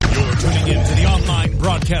You're tuning in to the online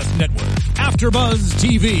broadcast network, AfterBuzz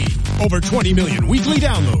TV. Over 20 million weekly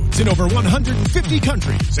downloads in over 150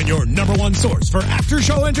 countries, and your number one source for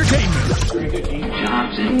after-show entertainment.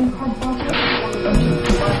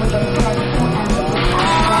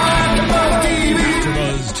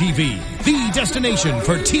 AfterBuzz TV, the destination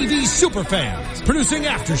for TV superfans, producing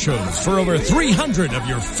after shows for over 300 of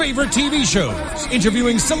your favorite TV shows,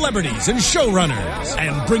 interviewing celebrities and showrunners,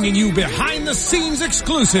 and bringing you behind-the-scenes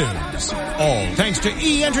exclusives. All thanks to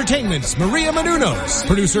E! Entertainment's Maria Menounos,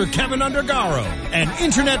 producer Kevin Undergaro, and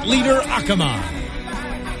internet leader Akamai.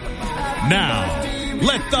 Now,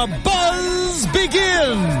 let the buzz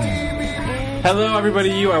begin! Hello,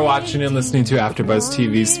 everybody. You are watching and listening to AfterBuzz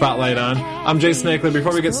TV Spotlight On. I'm Jason Eichler.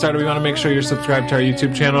 Before we get started, we want to make sure you're subscribed to our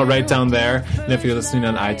YouTube channel right down there. And if you're listening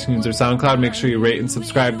on iTunes or SoundCloud, make sure you rate and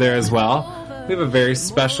subscribe there as well. We have a very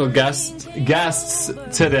special guests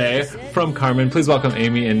today from Karmin. Please welcome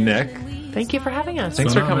Amy and Nick. Thank you for having us.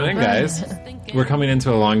 Thanks for coming in, guys. We're coming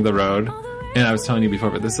into Along the Road. And I was telling you before,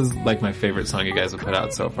 but this is like my favorite song you guys have put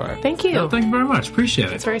out so far. Thank you. No, thank you very much. Appreciate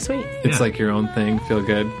it. It's very sweet. It's like your own thing. Feel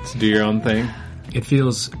good to do your own thing. It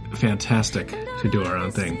feels fantastic to do our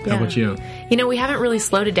own thing. Yeah. How about you? You know, we haven't really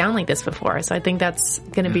slowed it down like this before, so I think that's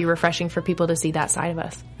going to be refreshing for people to see that side of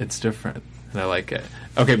us. It's different, and I like it.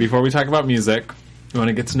 Okay, before we talk about music, we want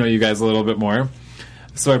to get to know you guys a little bit more.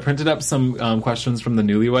 So I printed up some questions from the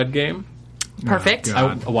Newlywed Game. Perfect.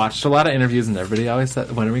 I watched a lot of interviews, and everybody always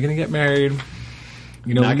said, when are we going to get married?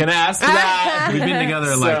 You know, not going to ask that. We've been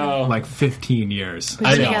together like 15 years. We've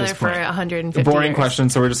been together for 150 Boring years.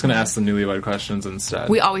 questions, so we're just going to ask the Newlywed questions instead.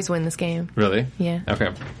 We always win this game. Really? Yeah.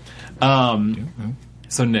 Okay.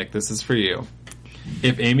 So, Nick, this is for you.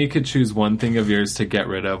 If Amy could choose one thing of yours to get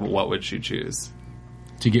rid of, what would she choose?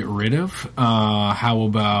 To get rid of? How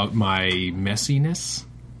about my messiness?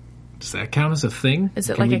 Does that count as a thing? Is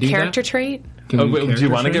it Can like we a do character that? trait? Do you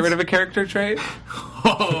want to get rid of a character trait?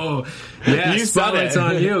 Oh, yeah. You said Spotlight's it.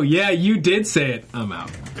 on you. Yeah, you did say it. I'm out.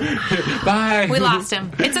 Bye. We lost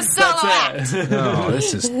him. It's a solo act. Oh,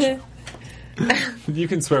 this is You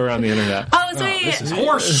can swear around the internet. Oh, sweet. this is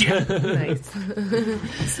horseshit.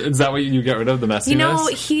 Nice. Is that what you get rid of, the messiness? You know,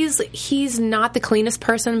 he's not the cleanest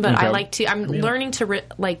person, but Okay. I like to. I'm learning to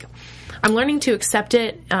I'm learning to accept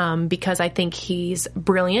it because I think he's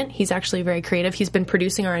brilliant. He's actually very creative. He's been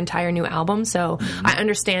producing our entire new album, so I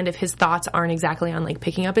understand if his thoughts aren't exactly on like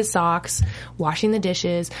picking up his socks, washing the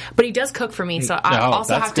dishes, but he does cook for me, so I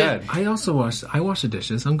also that's have to. good. I wash the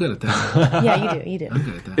dishes. I'm good at that. Yeah, you do. I'm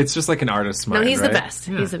good at that. It's just like an artist's mind, No, he's right? the best.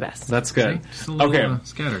 Yeah. He's the best. That's good. Just a little, Okay,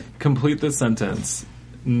 scattered. complete the sentence.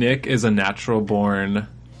 Nick is a natural born...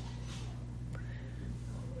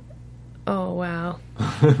 Oh, wow.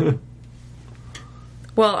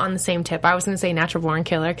 Well, on the same tip, I was going to say natural born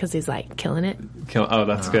killer because he's like killing it. Oh,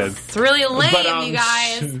 that's good. It's really lame, But, you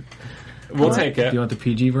guys. We'll take it. Do you want the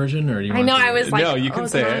PG version, or do you I want know. the... I was like, No, you can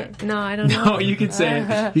say it. No, I don't know. No, you can say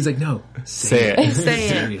it. He's like, no, Say it. Say it.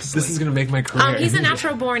 Seriously. This is going to make my career. He's a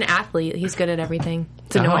natural born athlete. He's good at everything.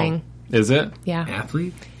 It's annoying. Is it? Yeah.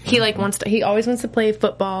 athlete. He he always wants to play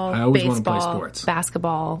football, I always wanna play baseball, sports.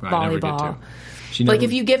 basketball, I never get volleyball. to. She never, Like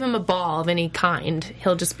if you give him a ball of any kind,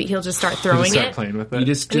 he'll just start throwing Start it. playing with it. You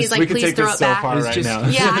just And he's like, we can please take throw this it so back. far It's right just- now.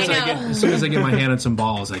 Yeah, I know. as soon as I get my hand on some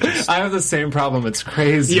balls, I just I have the same problem. It's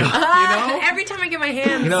crazy. Yeah. Every time I get my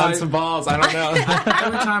hands. On some balls. I don't know.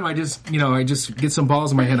 every time I just get some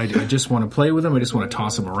balls in my hand. I just want to play with them. I just want to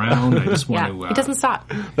toss them around. I just want to. It doesn't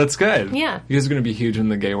stop. That's good. Yeah. You guys are going to be huge in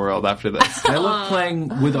the gay world after this. I love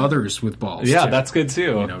playing with others with balls. Yeah, too. that's good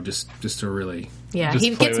too. You know, just to really. Yeah, Just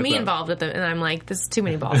he play gets with me them. involved with it, and I'm like, this is too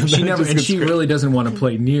many balls. She never, just and gets she really doesn't want to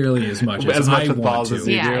play nearly as much as I with want balls to. as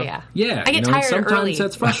you do. Yeah. Yeah, I get tired sometimes early.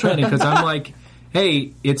 that's frustrating because I'm like,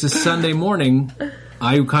 hey, it's a Sunday morning.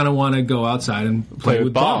 I kind of want to go outside and play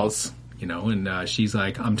with balls. You know, and she's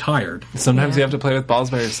like, I'm tired. Sometimes Yeah. you have to play with balls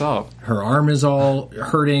by yourself. Her arm is all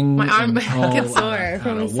hurting. My arm and all gets sore out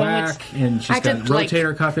from of so whack, much- and I she's have got to, like-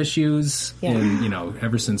 rotator cuff issues. Yeah. And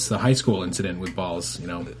ever since the high school incident with balls,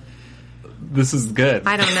 This is good.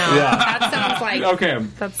 I don't know. Yeah. That sounds like Okay.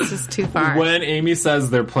 that's just too far. When Amy says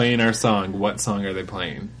they're playing our song, what song are they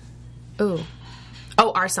playing? Ooh.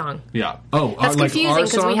 Oh, our song. Yeah. Oh, That's like confusing our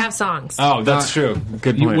because we song? have songs. Oh, that's true.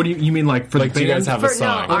 Good point. What do you mean, like for like, the do band? you guys have a For- no,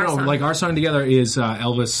 song? Oh our no, song. like our song together is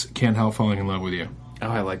Elvis "Can't Help Falling in Love with You." Oh,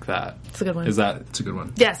 I like that. It's a good one. Is that It's a good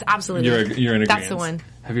one. Yes, absolutely. you're in agreement? That's the one.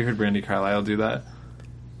 Have you heard Brandi Carlile do that?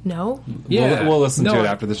 No? We'll listen to it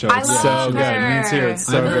after the show. I It's love so good. her. Me too. It's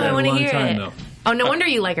so I've heard good. it I a want to long hear time, it. though. Oh, no wonder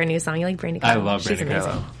you like our new song. You like Brandi I Carlile. love She's Brandi amazing.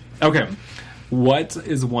 Carlile. Okay. What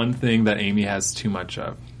is one thing that Amy has too much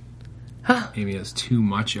of? Amy has too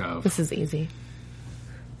much of. This is easy.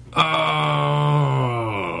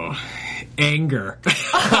 Anger.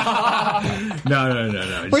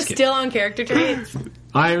 No. We're still on character traits.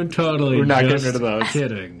 I'm totally We're not just getting rid of those.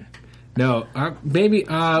 kidding. No, maybe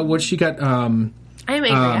what she got... I am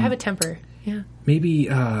angry. I have a temper. Yeah. Maybe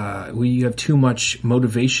we have too much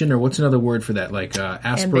motivation, or what's another word for that? Like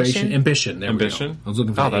aspiration? Ambition. There Ambition? we go. I was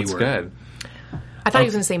looking for the that's A word. good. I thought he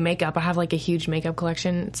was going to say makeup. I have like a huge makeup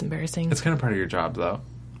collection. It's embarrassing. It's kind of part of your job, though.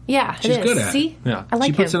 Yeah, She's it is. good at it. See? Yeah. I like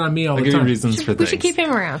She puts him. it on me all I'll the give you time. reasons for We things. should keep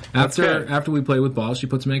him around. good. After we play with balls, she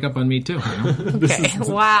puts makeup on me too. Okay.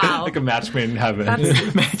 Wow. Like a match made in heaven.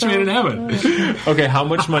 Match made in heaven. Okay, how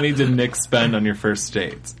much money did Nick spend on your first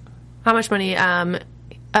date? How much money?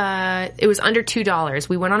 It was under $2.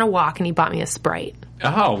 We went on a walk and he bought me a Sprite.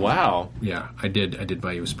 Oh, wow. Yeah, I did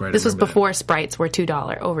buy you a Sprite. This I was remember before Sprites were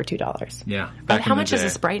 $2, over $2. that. Yeah. Back How in the much is day. a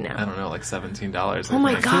Sprite now? I don't know, like $17. Oh my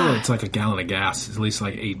I think, I feel God. it's like a gallon of gas. It's at least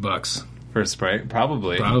like $8. for a Sprite,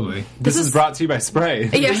 probably. Probably. This is brought to you by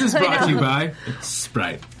Sprite. Yeah, This is I brought to know. you by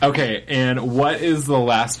Sprite. Okay, and what is the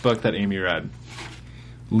last book that Amy read?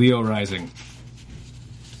 Leo Rising.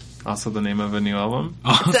 Also the name of a new album?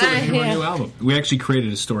 Also, the name of our Yeah. new album. We actually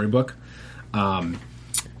created a storybook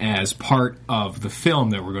as part of the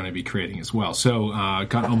film that we're going to be creating as well. So,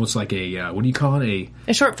 kind of almost like a what do you call it?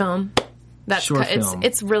 A short film. That's Short film.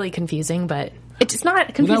 It's really confusing, but it's not Well,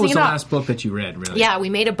 confusing that was at the all. last book that you read, really. Yeah, we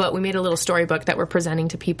made a book. We made a little storybook that we're presenting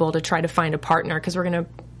to people to try to find a partner because we're going to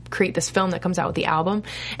create this film that comes out with the album,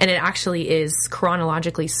 and it actually is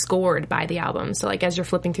chronologically scored by the album. So, like as you're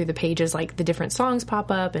flipping through the pages, like the different songs pop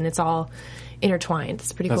up, and it's all intertwined.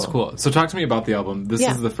 It's pretty That's cool. So talk to me about the album. This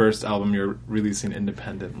Yeah. is the first album you're releasing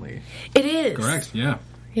independently. It is Correct, yeah.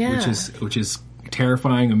 Yeah. Which is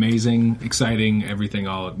terrifying, amazing, exciting, everything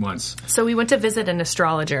all at once. So we went to visit an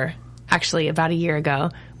astrologer actually about a year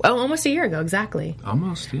ago. Well, almost a year ago, exactly.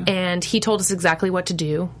 Almost, yeah. And he told us exactly what to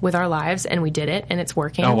do with our lives, and we did it, and it's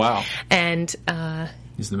working. Oh, wow. And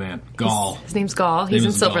He's the man. Gall. his name's Gall. He's Name in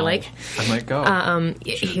is Silver Gall. Lake. I might go.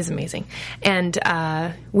 He's amazing. And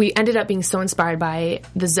we ended up being so inspired by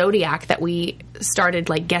the zodiac that we started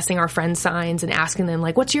like guessing our friends' signs and asking them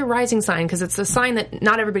like, what's your rising sign? Because it's a sign that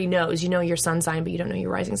not everybody knows. You know your sun sign, but you don't know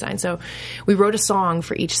your rising sign. So we wrote a song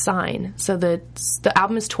for each sign. So the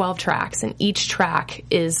album is 12 tracks, and each track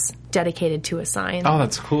is dedicated to a sign. Oh,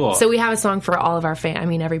 that's cool. So we have a song for all of our fans. I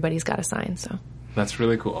mean, everybody's got a sign, so. That's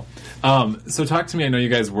really cool. So talk to me. I know you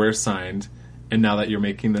guys were signed, and now that you're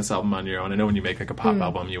making this album on your own, I know when you make like a pop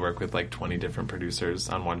album, you work with like 20 different producers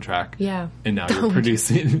on one track. Yeah. And now you're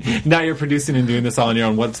producing. Now you're producing and doing this all on your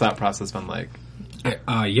own. What's that process been like?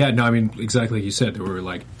 Yeah, no, I mean, exactly like you said, there were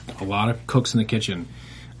like a lot of cooks in the kitchen,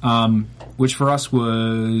 which for us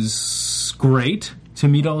was great to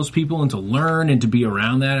meet all those people and to learn and to be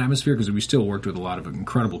around that atmosphere, because we still worked with a lot of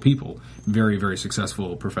incredible people, very, very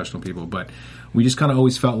successful professional people. But we just kind of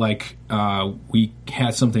always felt like we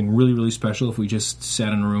had something really, really special if we just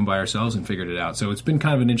sat in a room by ourselves and figured it out. So it's been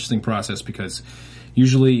kind of an interesting process, because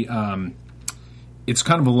usually it's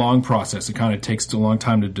kind of a long process. It kind of takes a long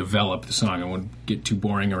time to develop the song. I won't get too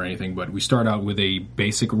boring or anything, but we start out with a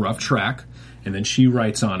basic rough track, and then she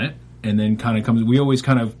writes on it, and then kind of comes. We always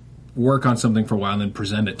kind of work on something for a while and then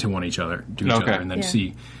present it to each other, and then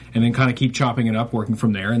see, and then kind of keep chopping it up, working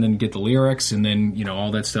from there, and then get the lyrics, and then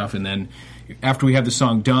all that stuff, and then after we have the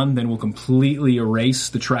song done, then we'll completely erase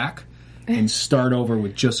the track and start over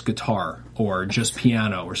with just guitar or just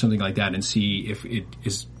piano or something like that, and see if it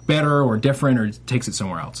is better or different or takes it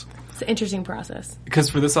somewhere else. It's an interesting process. Because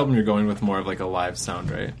for this album, you're going with more of like a live sound,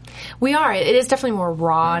 right? We are. It is definitely more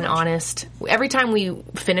raw and honest. Every time we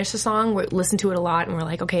finish a song, we listen to it a lot, and we're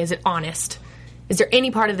like, okay, is it honest? Is there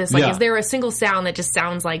any part of this? Like, Yeah. is there a single sound that just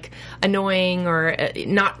sounds like annoying or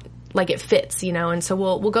not like it fits, And so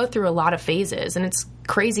we'll go through a lot of phases, and it's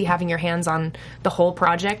crazy having your hands on the whole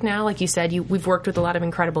project now. Like you said, we've worked with a lot of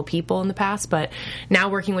incredible people in the past, but now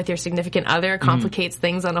working with your significant other complicates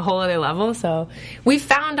things on a whole other level. So we've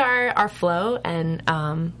found our flow, and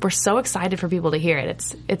we're so excited for people to hear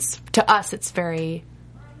it. It's to us, it's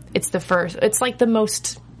the first. It's like the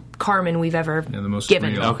most Karmin we've ever the most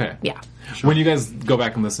given. real. Okay. Yeah. When you guys go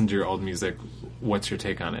back and listen to your old music, what's your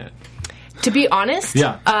take on it? To be honest,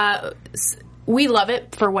 Yeah. we love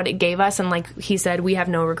it for what it gave us, and like he said, we have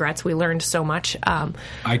no regrets. We learned so much.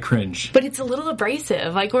 I cringe. But it's a little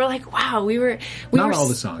abrasive. Like we're like, wow, we were Not all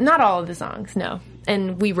the songs. Not all of the songs, no.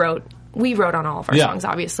 And we wrote on all of our Yeah. songs,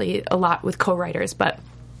 obviously, a lot with co-writers, but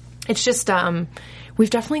it's just we've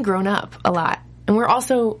definitely grown up a lot. And we're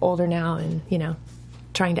also older now, and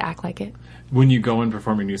trying to act like it. When you go and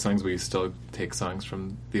perform your new songs, will you still take songs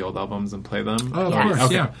from the old albums and play them? Oh, of Yes. course,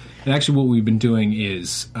 Okay. yeah. And actually, what we've been doing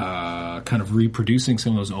is kind of reproducing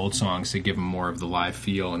some of those old songs to give them more of the live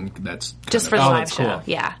feel, and that's kind Just of, for the Oh, live that's show. cool.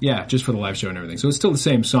 Yeah. yeah, just for the live show and everything. So it's still the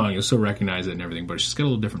same song. You'll still recognize it and everything, but it's just got a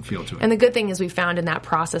little different feel to it. And the good thing is we found in that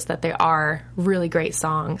process that they are really great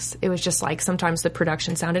songs. It was just like sometimes the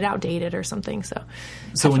production sounded outdated or something. So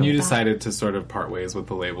So when you with that. decided to sort of part ways with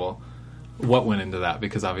the label, what went into that?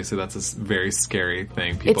 Because obviously that's a very scary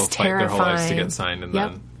thing. People It's fight their whole lives to terrifying. get signed, and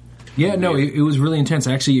Yep. then Yeah, no, it was really intense.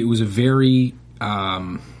 Actually, it was a very,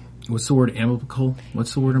 what's the word, amicable?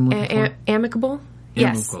 What's the word I'm looking for? Amicable?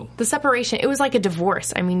 Yes. Amicable. The separation, it was like a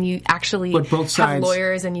divorce. I mean, you actually But both have sides-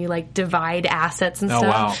 lawyers and you like divide assets and Oh,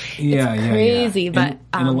 stuff. wow. Yeah, It's yeah, crazy, yeah. but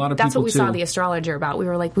And a lot of that's people, what we saw too. the astrologer about. We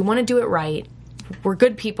were like, we want to do it right. We're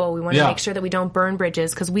good people. We want to Yeah. make sure that we don't burn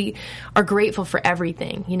bridges because we are grateful for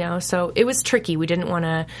everything, you know? So it was tricky. We didn't want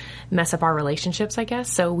to mess up our relationships, I guess.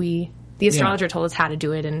 So the astrologer told us how to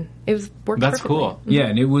do it, and it was worked that's perfectly. cool. Yeah,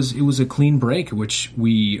 and it was a clean break, which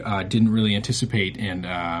we didn't really anticipate, and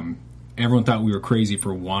everyone thought we were crazy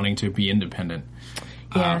for wanting to be independent.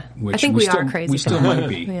 Yeah. Which I think we still, are crazy We for still that. might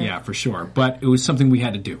be, Yeah. yeah, for sure. But it was something we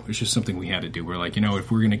had to do. It's just something we had to do. We're like,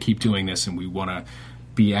 if we're going to keep doing this and we want to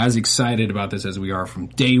be as excited about this as we are from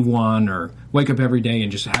day one, or wake up every day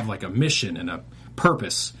and just have like a mission and a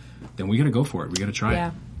purpose, then we got to go for it. We got to try Yeah.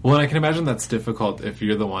 it. Well, and I can imagine that's difficult if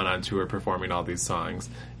you're the one on tour performing all these songs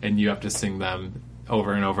and you have to sing them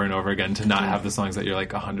over and over and over again to not have the songs that you're like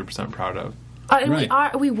 100% proud of. And Right. we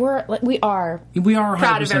are We are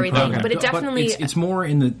proud of 100% everything, proud. but it definitely- it's more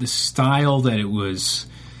in the style that it was.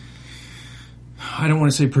 I don't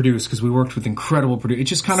want to say produced because we worked with incredible producers. It's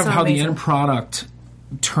just kind of So how amazing. the end product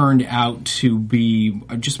turned out to be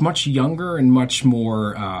just much younger and much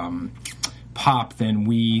more pop than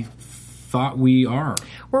we thought we are.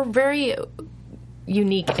 we're very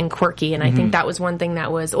unique and quirky, and I Mm-hmm. think that was one thing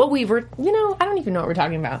that was we were I don't even know what we're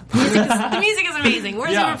talking about. The music is amazing. We're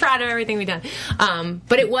Yeah. super proud of everything we've done,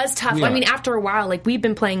 but it was tough. Yeah. I mean, after a while, like we've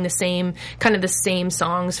been playing the same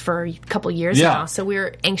songs for a couple years Yeah. now, so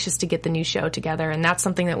we're anxious to get the new show together, and that's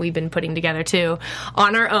something that we've been putting together too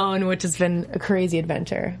on our own, which has been a crazy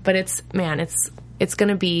adventure. But it's going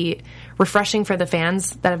to be refreshing for the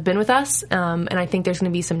fans that have been with us, and I think there's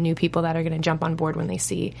going to be some new people that are going to jump on board when they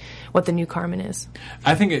see what the new Karmin is.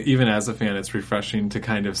 I think even as a fan, it's refreshing to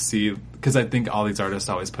kind of see, because I think all these artists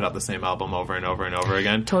always put out the same album over and over and over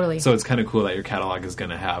again. Totally. So it's kind of cool that your catalog is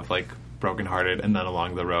going to have like Brokenhearted and then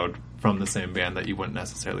Along the Road from the same band that you wouldn't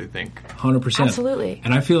necessarily think. 100%. Absolutely.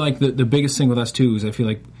 And I feel like the biggest thing with us too is I feel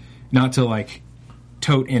like, not to like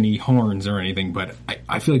tote any horns or anything, but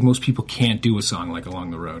I feel like most people can't do a song like Along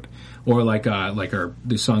the Road, or like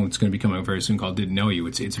this song that's going to be coming out very soon called Didn't Know You.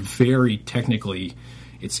 It's very technically,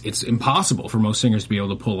 it's impossible for most singers to be able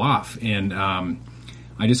to pull off. And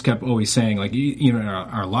I just kept always saying, like,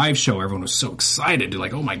 our live show, everyone was so excited. They're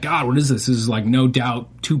like, oh my God, what is this? This is like No Doubt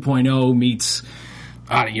 2.0 meets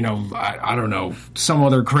I don't know, some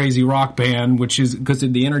other crazy rock band, which is because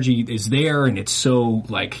the energy is there and it's so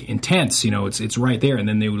like intense, it's right there. And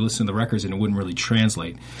then they would listen to the records and it wouldn't really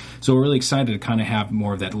translate. So we're really excited to kind of have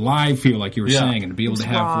more of that live feel, like you were Yeah. saying, and to be able to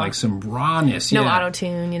have raw. like some rawness. No yeah.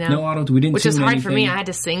 auto-tune, No auto-tune. We didn't which is tune hard for me. anything. I had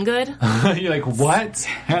to sing good. You're like, what?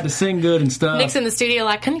 Had to sing good and stuff. Nick's in the studio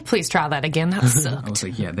like, can you please try that again? That I sucked. was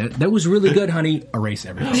like, yeah, that was really good, honey. Erase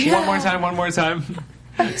everything. One more time.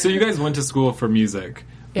 So you guys went to school for music.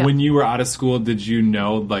 Yeah. When you were out of school, did you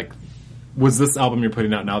know, like, was this album you're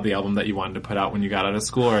putting out now the album that you wanted to put out when you got out of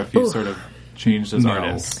school, or if you sort of changed as No.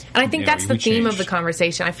 artists? And I think Yeah, that's the we theme of changed. the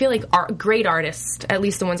conversation. I feel like great artists, at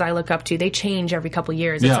least the ones I look up to, they change every couple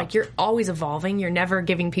years. Yeah. It's like you're always evolving. You're never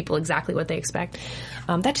giving people exactly what they expect.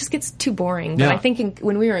 That just gets too boring. But Yeah. I think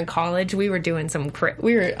when we were in college, we were doing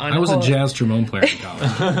we were on I was a whole- jazz trombone player in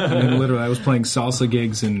college. And literally, I was playing salsa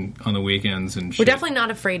gigs on the weekends and shit. We're definitely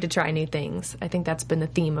not afraid to try new things. I think that's been the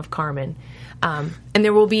theme of Karmin. And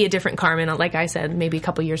there will be a different Karmin. Like I said, maybe a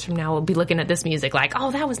couple years from now, we'll be looking at this music like,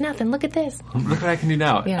 oh, that was nothing. Look at this. Look what I can do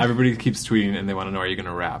now. Yeah. Everybody keeps tweeting and they want to know, are you going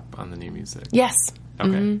to rap on the new music? Yes.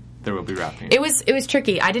 Okay. There will be rapping. It was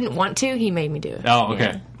tricky. I didn't want to. He made me do it. Oh, okay.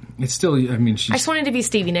 Yeah. It's still, I mean, I just wanted to be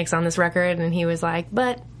Stevie Nicks on this record, and he was like,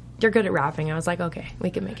 but you're good at rapping. I was like, okay,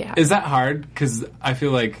 we can make it happen. Is that hard? Because I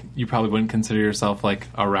feel like you probably wouldn't consider yourself like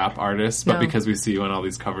a rap artist, but No. because we see you on all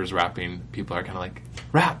these covers rapping, people are kind of like,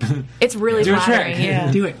 rap. It's really Do a flattering. trick.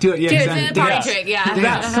 Yeah. Do it, yeah, Dude, exactly. it's a party Dance. trick, yeah.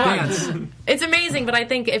 Dance. It's amazing, but I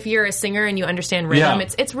think if you're a singer and you understand rhythm, Yeah.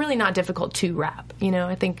 it's really not difficult to rap.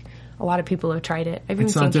 I think a lot of people have tried it. I've even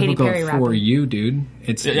It's seen not Katy difficult Perry for rapping. you, dude.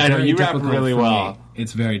 It's Yeah, I know, very you rap difficult really for well. me.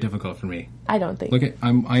 It's very difficult for me. I don't think. Look at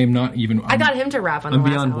I am not even. I got him to rap on the I'm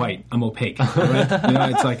last beyond album. white. I'm opaque. Right? You know,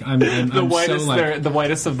 it's like I'm The whitest, so like the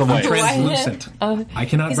whitest of the white. translucent. I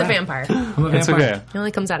cannot. He's rap. a vampire. I'm a vampire. It's okay. He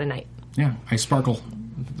only comes out at night. Yeah, I sparkle.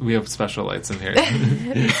 We have special lights in here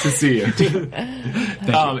to see you.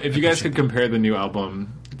 If you guys could compare the new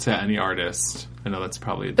album to any artist, I know that's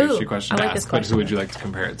probably a douchey question to ask, but who would you like to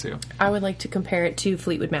compare it to? I would like to compare it to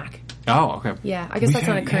Fleetwood Mac. Oh, okay. Yeah, I guess that's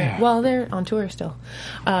not a current. yeah. Well, they're on tour still.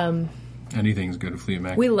 Anything's good with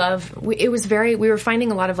Fleetwood Mac. We were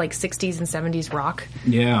finding a lot of like 60s and 70s rock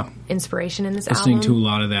inspiration in this listening album. to a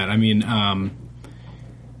lot of that. I mean,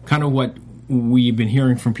 kind of what we've been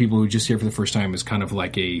hearing from people who just hear for the first time is kind of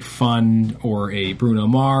like a Fun or a Bruno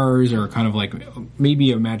Mars or kind of like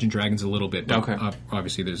maybe Imagine Dragons a little bit. But Okay.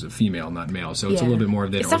 Obviously, there's a female, not male, so it's a little bit more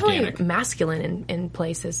of that it's organic. definitely masculine in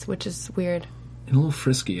places, which is weird. And a little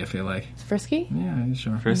frisky, I feel like. It's frisky? Yeah,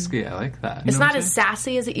 sure. Frisky, I like that. It's know not what I'm as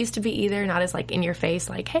sassy as it used to be either, not as like in your face,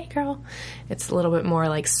 like, hey girl. It's a little bit more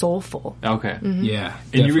like soulful. Okay. Yeah, And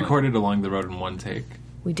definitely. you recorded Along the Road in one take.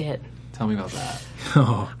 We did. Tell me about that.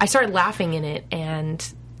 Oh, I started laughing in it, and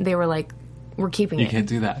they were like, we're keeping You it. can't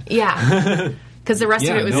do that. Yeah. Because the rest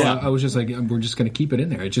yeah. of it was... No, I was just like, we're just going to keep it in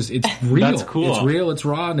there. It's real. That's cool. It's real. It's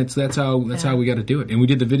raw, and that's how we got to do it. And we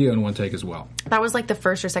did the video in one take as well. That was like the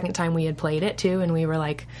first or second time we had played it, too, and we were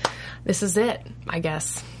like, this is it, I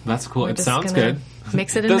guess. That's cool. We're It just sounds gonna good.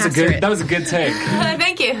 Mix it and master it. That was a good take.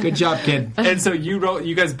 Thank you. Good job, kid. And so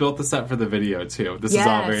you guys built the set for the video too. This is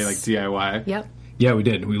all very like DIY. Yep. Yeah, we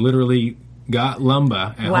did. We literally got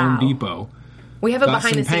lumber at Wow. Home Depot. We have a Got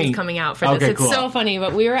behind the some scenes paint. coming out for Okay, this. It's cool. so funny,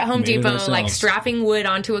 but we were at Home Made it Depot ourselves. like strapping wood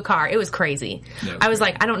onto a car. It was crazy. Yeah, I was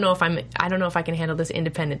like, I don't know if I can handle this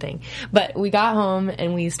independent thing. But we got home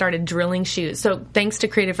and we started drilling shoes. So thanks to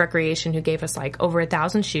Creative Recreation, who gave us like over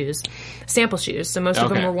 1,000 shoes, sample shoes. So most of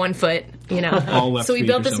them Okay. were 1 foot, you know. All left So we feet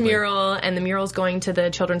built or this something. mural, and the mural's going to the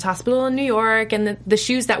Children's Hospital in New York. And the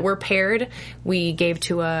shoes that were paired, we gave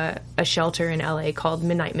to a shelter in LA called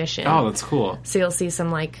Midnight Mission. Oh, that's cool. So you'll see some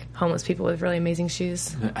like homeless people with really amazing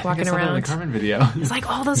shoes I think walking I saw that in around. the Karmin video. It's like,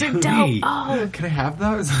 oh, those are dope. Wait. Oh, Can I have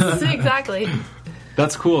those? exactly.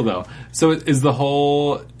 That's cool though. So is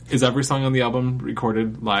every song on the album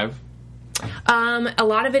recorded live? A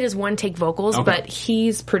lot of it is one take vocals, Okay. but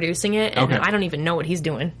he's producing it, and Okay. I don't even know what he's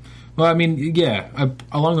doing. Well, I mean, yeah,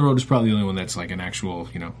 Along the Road is probably the only one that's like an actual,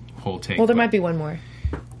 whole take. Well, there but might be one more.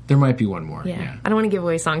 There might be one more. Yeah. Yeah. I don't want to give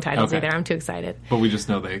away song titles Okay. either. I'm too excited. But we just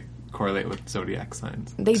know they correlate with zodiac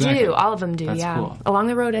signs. They Exactly. do. All of them do, That's yeah. cool. Along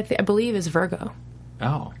the Road, I believe, is Virgo.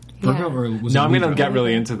 Oh. Virgo, Yeah. or was Now it I'm going to Libra? get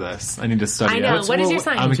really into this. I need to study I it. know. What is your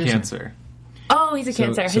sign? I'm a What's your sign? Cancer. Oh, he's a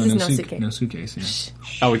Cancer. His is no suitcase. No suitcase,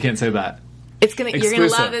 yeah. Oh, we can't say that. You're gonna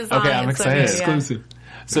Exclusive. love this song. Okay, I'm It's so excited. good, yeah. Exclusive.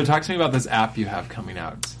 So talk to me about this app you have coming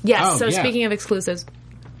out. Yes. Oh, So yeah. speaking of exclusives,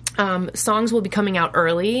 songs will be coming out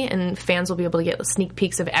early, and fans will be able to get sneak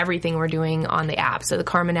peeks of everything we're doing on the app. So the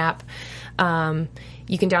Karmin app,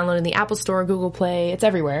 you can download in the Apple Store, Google Play. It's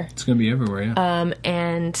everywhere, It's going to be everywhere, yeah.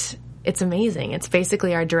 and it's amazing. It's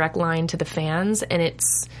basically our direct line to the fans, and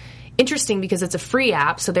it's interesting because it's a free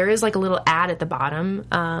app, so there is like a little ad at the bottom.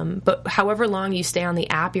 But however long you stay on the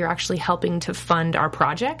app, you're actually helping to fund our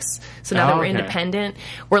projects. So now that we're okay. independent,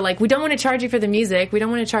 we're like, we don't want to charge you for the music. We don't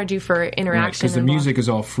want to charge you for interaction. Because the and music is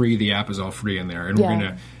all free, the app is all free in there, and Yeah. we're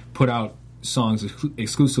going to put out songs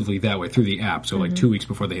exclusively that way through the app. So like 2 weeks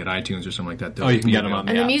before they hit iTunes or something like that. Oh, you can get them on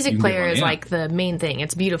And Yeah. the music You can player get one, is yeah. like the main thing.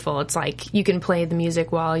 It's beautiful. It's like you can play the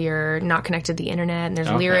music while you're not connected to the internet, and there's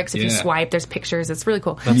Okay. lyrics. If you Yeah. swipe, there's pictures. It's really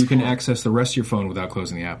cool. And you can access the rest of your phone without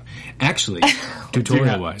closing the app. Actually,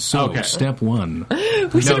 tutorial-wise. So, Okay. step one.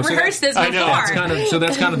 We should No, so rehearse this I before. know,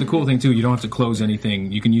 That's kind of the cool thing, too. You don't have to close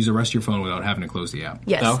anything. You can use the rest of your phone without having to close the app.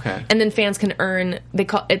 Yes. Okay. And then fans can earn.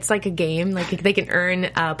 It's like a game. Like they can earn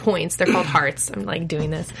points. They're called hearts. I'm like doing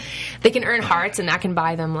this. They can earn hearts, and that can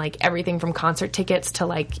buy them like everything from concert tickets to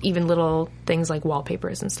like even little things like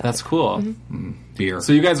wallpapers and stuff. That's cool. Beer.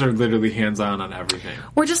 So you guys are literally hands-on on everything.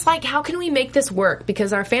 We're just like, how can we make this work?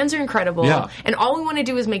 Because our fans are incredible, Yeah. and all we want to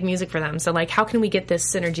do is make music for them. So like, how can we get this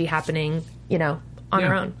synergy happening? On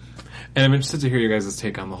our own. And I'm interested to hear your guys'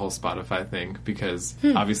 take on the whole Spotify thing, because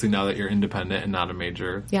obviously now that you're independent and not a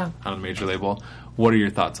major, Yeah. on a major label, what are your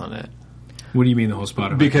thoughts on it? What do you mean the whole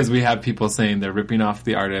Spotify? Because we have people saying they're ripping off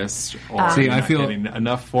the artist, or See, I not feel- getting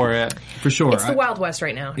enough for it. for sure. It's the Wild West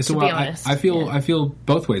right now. It's To a be while. honest, I feel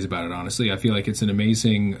both ways about it. Honestly, I feel like it's an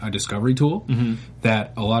amazing discovery tool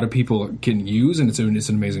that a lot of people can use, and it's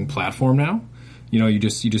an amazing platform now. You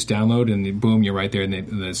just download and boom, you're right there. And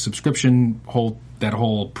the subscription whole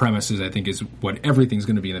premise is, I think, is what everything's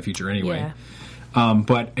going to be in the future anyway. Yeah.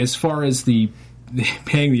 But as far as the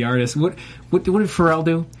paying the artist. What did Pharrell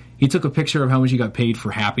do? He took a picture of how much he got paid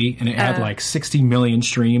for Happy, and it had like 60 million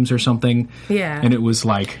streams or something. Yeah. And it was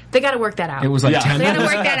like... They got to work that out. It was like They got to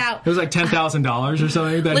work that out. It was like $10,000 or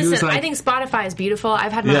something. That Listen, he was like, I think Spotify is beautiful.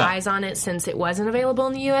 I've had my eyes on it since it wasn't available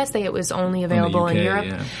in the U.S. It was only available in Europe.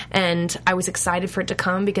 Yeah. And I was excited for it to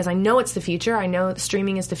come because I know it's the future. I know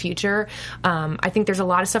streaming is the future. I think there's a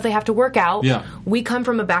lot of stuff they have to work out. Yeah. We come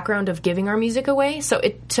from a background of giving our music away. So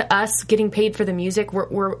to us, getting paid for the music,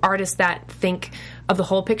 we're artists that think of the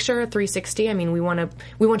whole picture, 360. I mean, we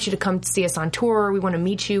want you to come see us on tour. We want to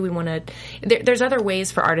meet you. There's other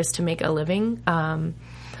ways for artists to make a living.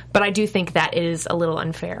 But I do think that is a little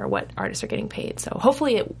unfair what artists are getting paid. So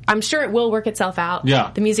hopefully, I'm sure it will work itself out.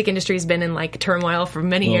 Yeah. The music industry has been in like turmoil for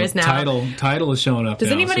many years now. Tidal is showing up.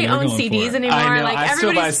 Does anybody own CDs anymore? I know. Like I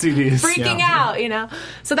still buy everybody's CDs. freaking out, you know.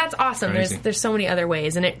 So that's awesome. Crazy. There's so many other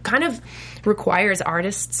ways, and it kind of requires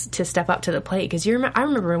artists to step up to the plate. Because I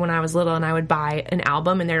remember when I was little and I would buy an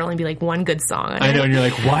album and there'd only be like one good song on it. I know, and you're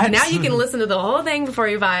like, what? Now you can listen to the whole thing before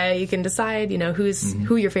you buy it. You can decide, you know,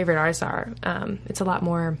 who your favorite artists are. It's a lot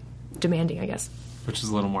more demanding, I guess. Which is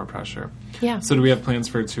a little more pressure. Yeah. So do we have plans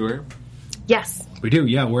for a tour? Yes. We do,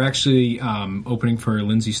 yeah. We're actually opening for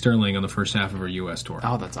Lindsey Sterling on the first half of our U.S. tour.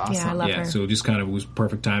 Oh, that's awesome. Yeah, I love her. So it just kind of was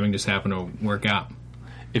perfect timing, just happened to work out.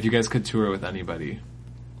 If you guys could tour with anybody.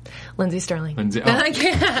 Lindsey Sterling. Lindsey, Dude,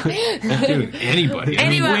 anybody.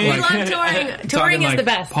 Anyone. We like, love touring. Touring is like the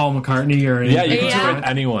best. Paul McCartney or anything. Yeah, you can tour with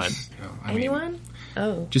anyone. Anyone?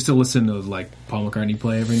 Oh. Just to listen to like Paul McCartney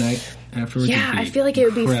play every night afterwards. Yeah, I feel like it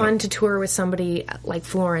would be incredible. fun to tour with somebody like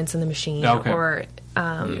Florence and the Machine. Okay. Or,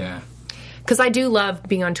 yeah. because I do love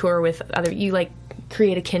being on tour with you like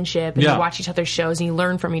create a kinship and you watch each other's shows and you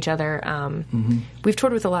learn from each other. We've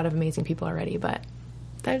toured with a lot of amazing people already, but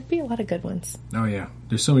there'd be a lot of good ones. Oh yeah,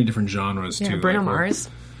 there's so many different genres Yeah, too. Bruno like, Mars.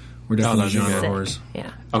 We're definitely that'd be genre good. whores.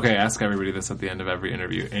 Yeah. Okay, ask everybody this at the end of every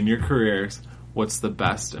interview. In your careers, what's the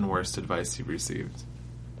best and worst advice you've received?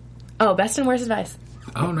 Oh, best and worst advice.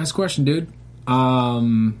 Oh, nice question, dude.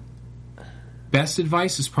 Best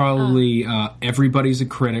advice is probably everybody's a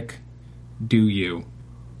critic. Do you?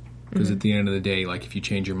 Because at the end of the day, like if you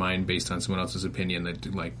change your mind based on someone else's opinion,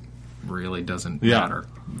 that like really doesn't matter.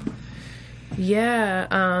 Yeah.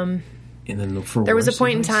 And then there was a worst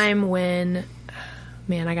point in advice? time when,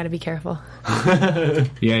 man, I got to be careful.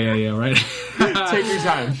 Yeah, right. Take your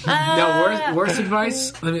time. No, worst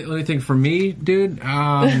advice. Let me think. For me, dude.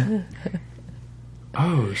 There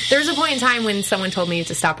was a point in time when someone told me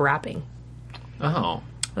to stop rapping. Oh,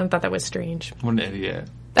 I thought that was strange. what an idiot.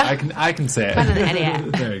 I can say What it. an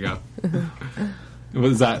idiot. There you go.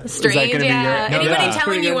 Was that Strange, is that gonna yeah. be your... Anybody yeah.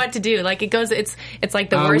 telling you what to do, like it goes. It's like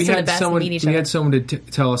the worst and the best meet each We other. had someone to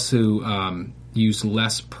tell us to use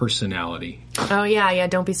less personality. Oh yeah.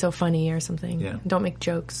 Don't be so funny or something. Yeah. Don't make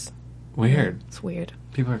jokes. Weird. It's weird.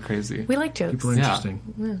 People are crazy. We like jokes. People are Yeah.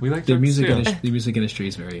 interesting. We like The jokes music, too. the music industry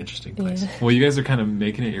is a very interesting place. Well, you guys are kind of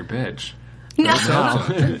making it your bitch. No.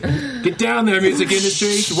 Get down there, music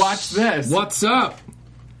industry. Watch this. What's up?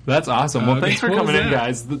 That's awesome. Well, Okay, thanks for what coming was in, that?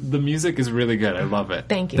 guys. The music is really good. I love it.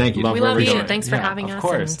 Thank you. Thank you. Love We where love we're you. going. Thanks for Yeah, having of us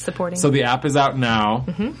course. and supporting. So the app is out now.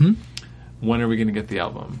 Mm-hmm. When are we going to get the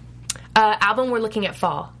album? Album, we're looking at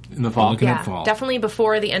fall. In the fall? Looking Yeah, at fall. definitely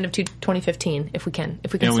before the end of 2015, if we can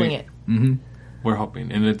And swing it. We're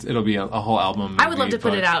hoping. And it'll be a whole album. I would love to maybe,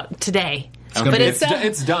 put it but- out today. Okay. But it's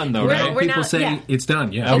done, though, right? we're People not- say yeah. it's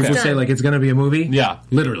done. Yeah. Okay. People It's say done. like it's going to be a movie. Yeah.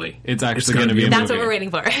 Literally. It's actually gonna going to be a That's movie. what we're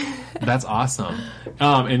waiting for. That's awesome.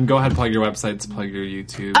 And go ahead and plug your websites, plug your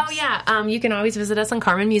YouTubes. Oh yeah, you can always visit us on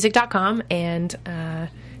KarminMusic.com, and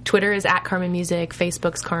Twitter is at Karmin Music,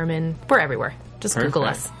 Facebook's Karmin. We're everywhere. Just Google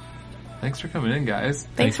Perfect. us. Thanks for coming in, guys.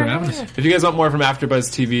 Thanks for having us. If you guys want more from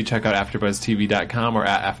AfterBuzz TV, check out AfterBuzzTV.com or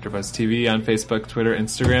at AfterBuzz TV on Facebook, Twitter,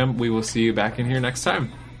 Instagram. We will see you back in here next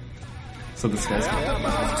time. So this guy's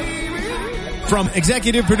From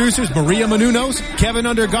executive producers Maria Menounos, Kevin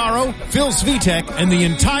Undergaro, Phil Svitek, and the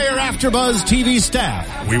entire AfterBuzz TV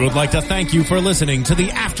staff, we would like to thank you for listening to the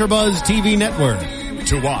AfterBuzz TV network.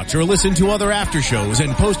 To watch or listen to other after shows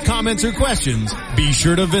and post comments or questions, be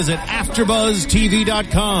sure to visit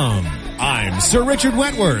AfterBuzzTV.com. I'm Sir Richard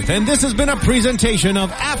Wentworth, and this has been a presentation of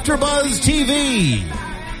AfterBuzz TV.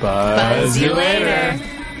 Buzz you later.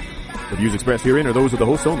 The views expressed herein are those of the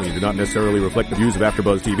hosts only and do not necessarily reflect the views of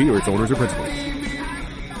AfterBuzz TV or its owners or principals.